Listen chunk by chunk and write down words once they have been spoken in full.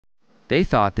They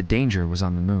thought the danger was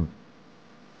on the moon,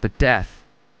 but death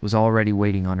was already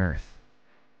waiting on Earth.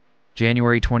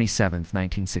 January 27th,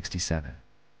 1967.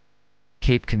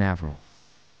 Cape Canaveral.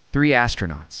 3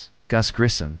 astronauts, Gus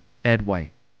Grissom, Ed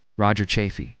White, Roger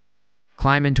Chaffee,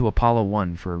 climb into Apollo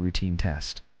 1 for a routine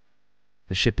test.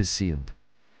 The ship is sealed.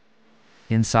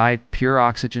 Inside, pure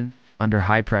oxygen, under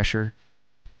high pressure.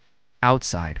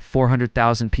 Outside,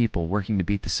 400,000 people working to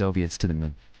beat the Soviets to the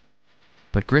moon.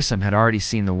 But Grissom had already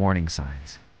seen the warning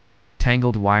signs.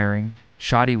 Tangled wiring,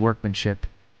 shoddy workmanship,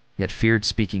 yet feared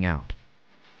speaking out.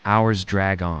 Hours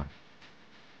drag on.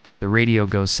 The radio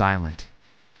goes silent.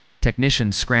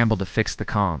 Technicians scramble to fix the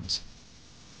comms.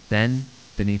 Then,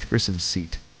 beneath Grissom's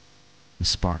seat, the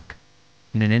spark.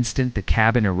 In an instant, the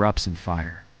cabin erupts in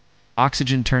fire.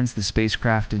 Oxygen turns the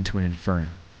spacecraft into an inferno.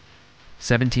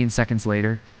 17 seconds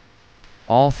later,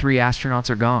 all 3 astronauts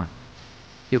are gone.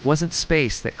 It wasn't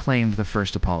space that claimed the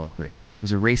first Apollo 3. It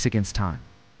was a race against time,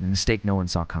 a mistake no one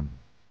saw coming.